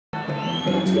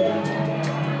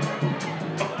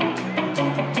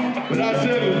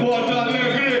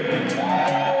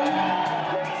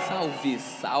Salve,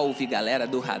 salve galera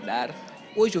do Radar!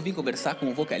 Hoje eu vim conversar com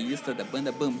o vocalista da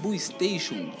banda Bamboo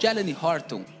Station, Jelani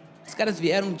Horton. Os caras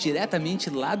vieram diretamente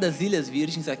lá das Ilhas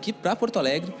Virgens aqui pra Porto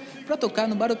Alegre pra tocar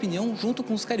no Bar Opinião junto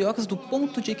com os cariocas do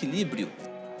Ponto de Equilíbrio.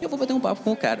 E eu vou bater um papo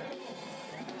com o cara.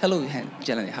 Hello,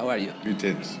 Jelani, how are you?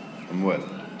 Greetings, I'm well.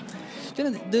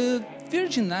 Jelani, the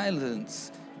Virgin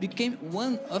Islands became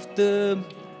one of the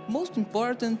most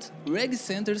important reggae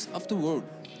centers of the world.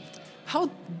 How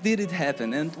did it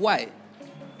happen and why?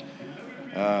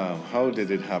 How did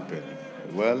it happen?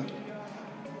 Well,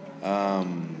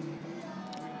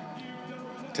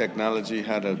 technology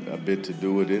had a bit to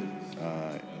do with it.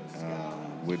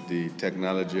 With the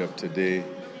technology of today,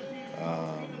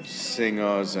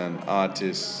 singers and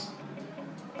artists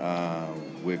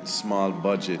with small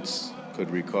budgets could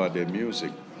record their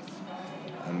music.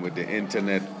 And with the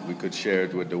internet, we could share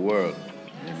it with the world,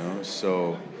 you know?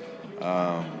 So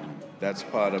that's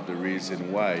part of the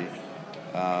reason why.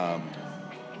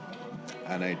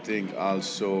 And I think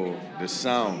also the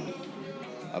sound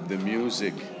of the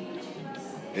music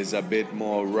is a bit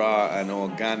more raw and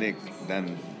organic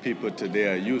than people today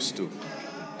are used to.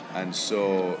 And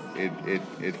so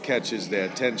it catches their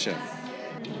attention.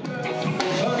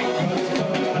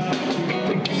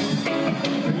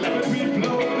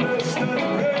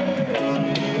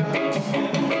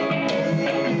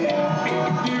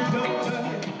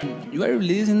 You are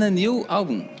releasing a new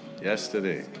album.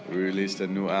 Yesterday, we released a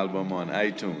new album on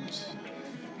iTunes.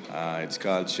 It's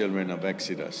called Children of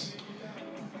Exodus.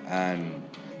 And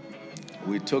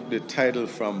we took the title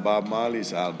from Bob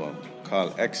Marley's album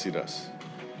called Exodus.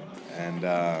 And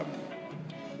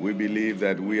we believe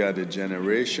that we are the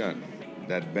generation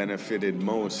that benefited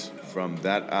most from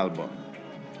that album.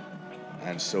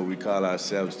 And so we call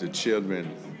ourselves the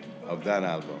children of that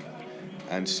album.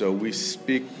 And so we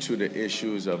speak to the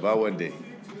issues of our day.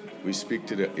 We speak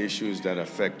to the issues that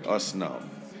affect us now,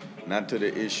 not to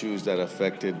the issues that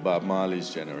affected Bob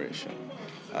Marley's generation.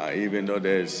 Even though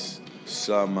there's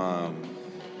some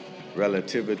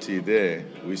relativity there,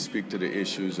 we speak to the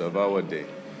issues of our day.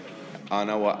 On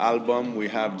our album, we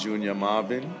have Junior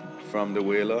Marvin from the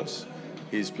Wailers.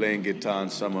 He's playing guitar on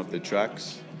some of the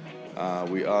tracks.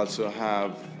 We also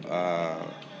have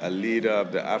a leader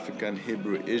of the African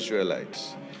Hebrew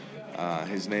Israelites.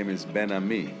 His name is Ben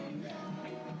Ami.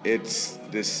 It's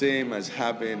the same as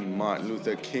having Martin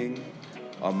Luther King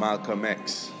or Malcolm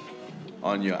X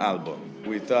on your album.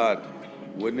 We thought,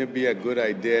 wouldn't it be a good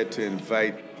idea to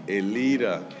invite a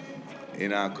leader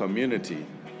in our community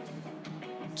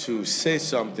to say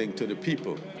something to the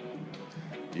people,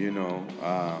 you know?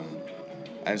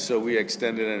 And so we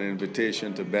extended an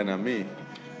invitation to Ben Ami,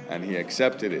 and he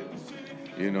accepted it,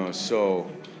 you know? So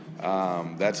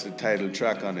that's the title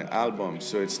track on the album.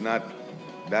 So it's not,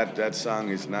 that song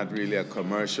is not really a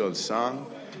commercial song,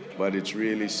 but it's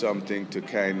really something to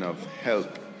kind of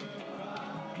help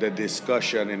the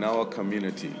discussion in our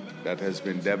community that has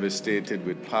been devastated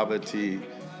with poverty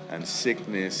and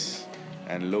sickness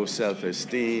and low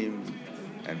self-esteem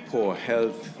and poor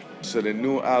health. So the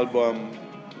new album,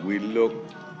 we look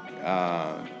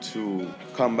to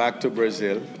come back to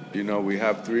Brazil. You know, we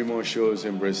have 3 more shows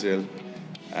in Brazil,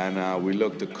 and we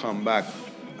look to come back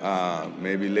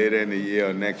maybe later in the year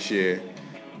or next year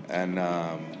and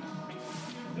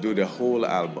do the whole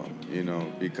album, you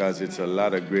know, because it's a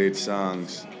lot of great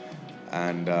songs.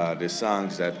 And the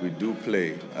songs that we do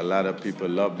play, a lot of people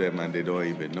love them and they don't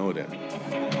even know them.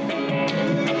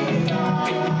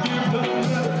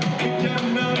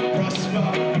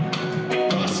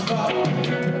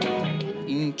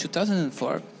 In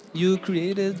 2004, you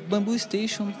created Bamboo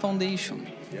Station Foundation.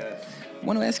 Yes. I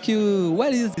want to ask you,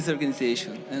 what is this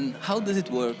organization and how does it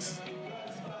work?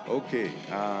 Okay,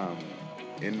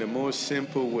 in the most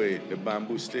simple way, the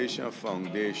Bamboo Station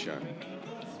Foundation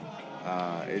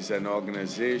is an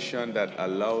organization that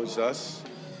allows us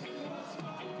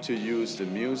to use the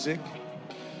music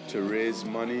to raise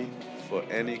money for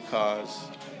any cause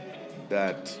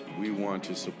that we want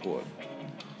to support.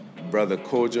 Brother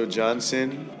Kojo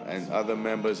Johnson and other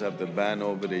members of the band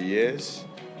over the years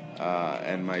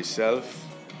and myself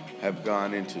have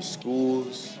gone into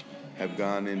schools, have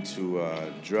gone into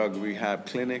drug rehab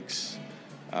clinics,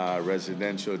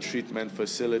 residential treatment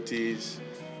facilities,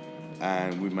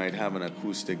 and we might have an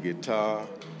acoustic guitar.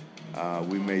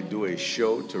 We may do a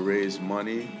show to raise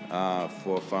money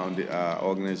for an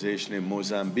organization in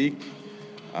Mozambique.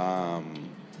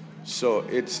 So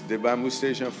it's the Bamboo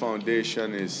Station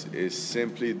Foundation is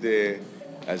simply there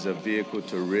as a vehicle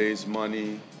to raise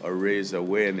money or raise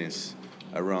awareness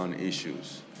around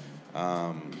issues.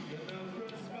 I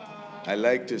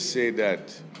like to say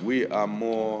that we are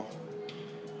more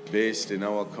based in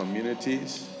our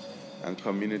communities and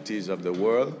communities of the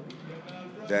world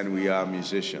than we are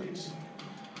musicians.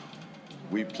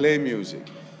 We play music,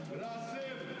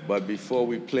 but before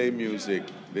we play music,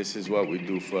 this is what we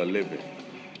do for a living.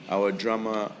 Our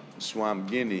drummer, Swamp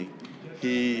Guinea,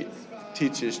 he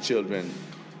teaches children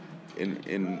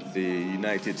in the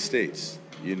United States.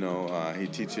 You know, he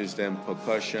teaches them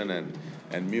percussion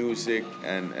and music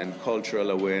and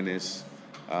cultural awareness.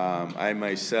 I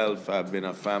myself have been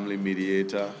a family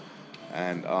mediator,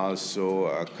 and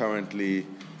also currently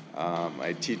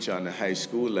I teach on the high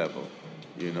school level,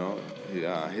 you know,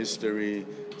 history,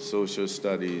 social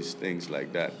studies, things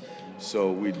like that.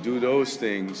 So we do those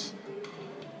things,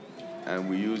 and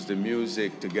we use the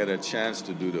music to get a chance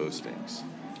to do those things.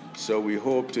 So we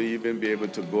hope to even be able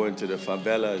to go into the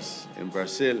favelas in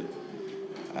Brazil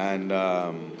and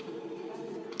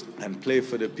play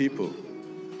for the people,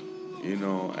 you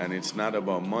know, and it's not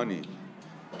about money.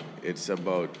 It's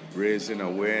about raising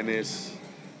awareness.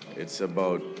 It's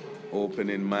about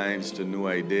opening minds to new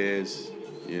ideas,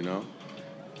 you know.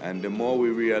 And the more we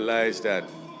realize that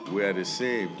we are the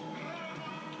same,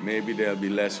 maybe there'll be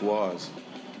less wars.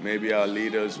 Maybe our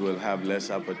leaders will have less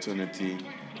opportunity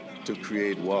to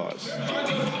create wars.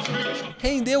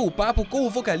 Rendeu o papo com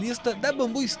o vocalista da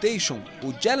Bamboo Station,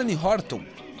 o Jelani Horton.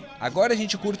 Agora a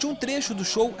gente curte um trecho do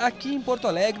show aqui em Porto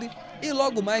Alegre e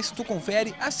logo mais tu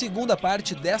confere a segunda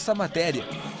parte dessa matéria.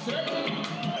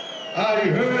 I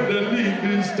heard the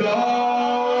leaves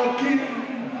talking,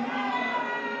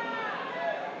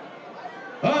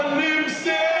 and him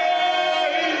say,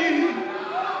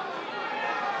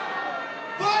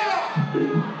 fire!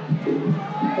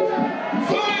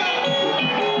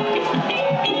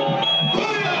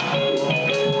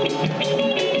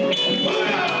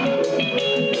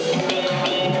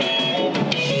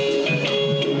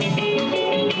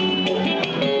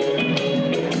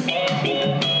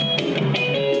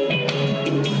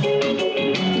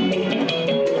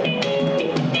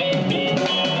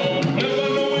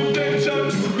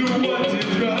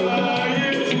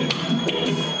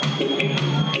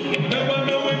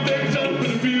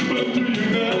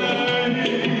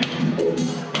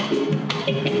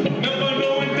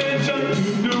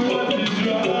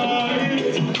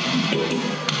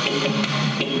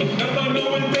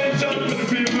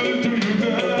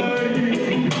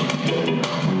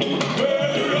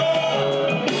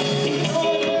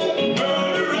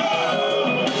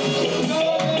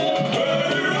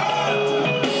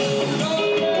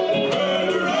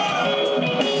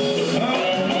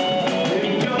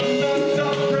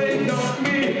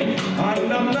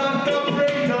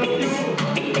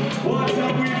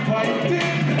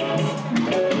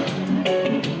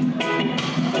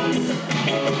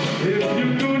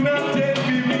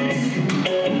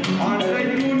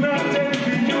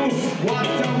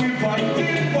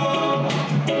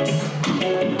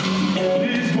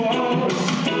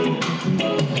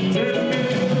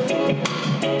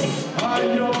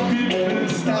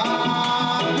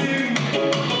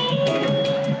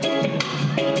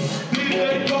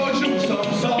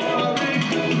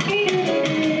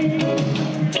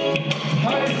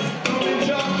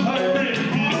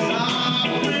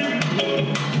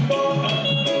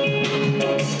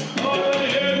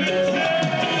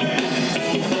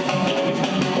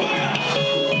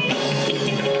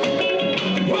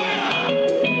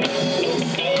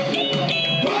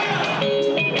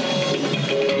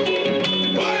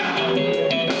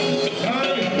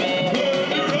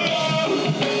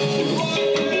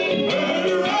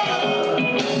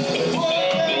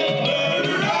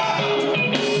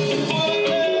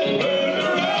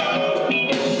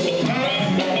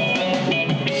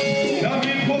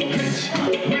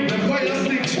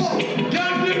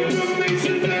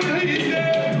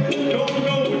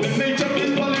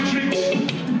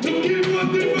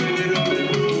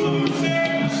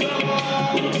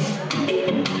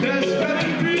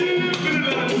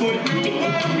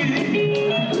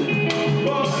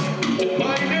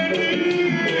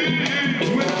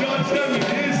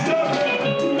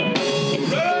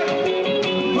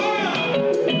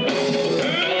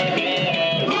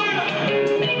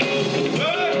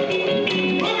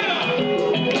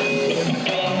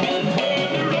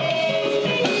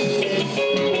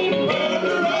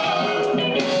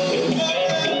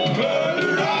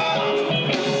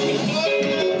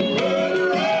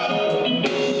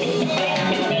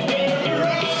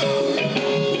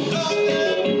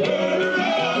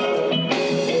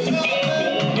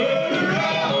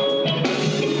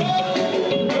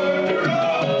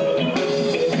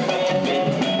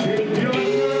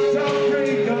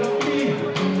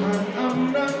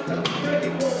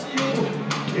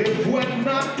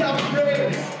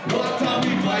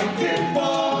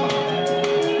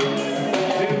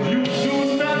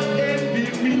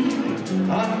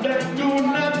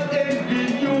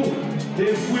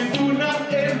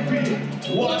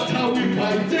 What are we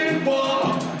fighting?